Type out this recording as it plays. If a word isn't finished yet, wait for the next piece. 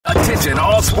destination,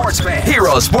 all sports fans.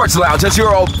 Heroes Sports Lounge is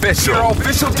your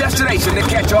official destination to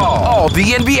catch all the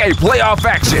NBA playoff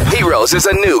action. Heroes is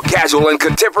a new casual and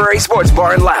contemporary sports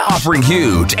bar and lounge, offering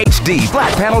huge HD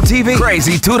flat panel TV,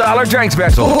 crazy $2 drink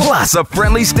special, plus a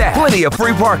friendly staff, plenty of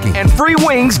free parking, and free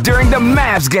wings during the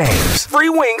Mavs games. Free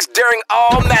wings during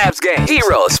all Mavs games.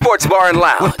 Heroes Sports Bar and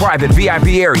Lounge with private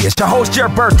VIP areas to host your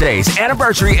birthdays,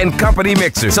 anniversary, and company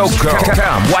mixers. So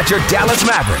come watch your Dallas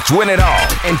Mavericks win it all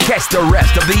and catch the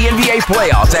rest of the NBA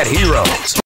playoffs at Heroes.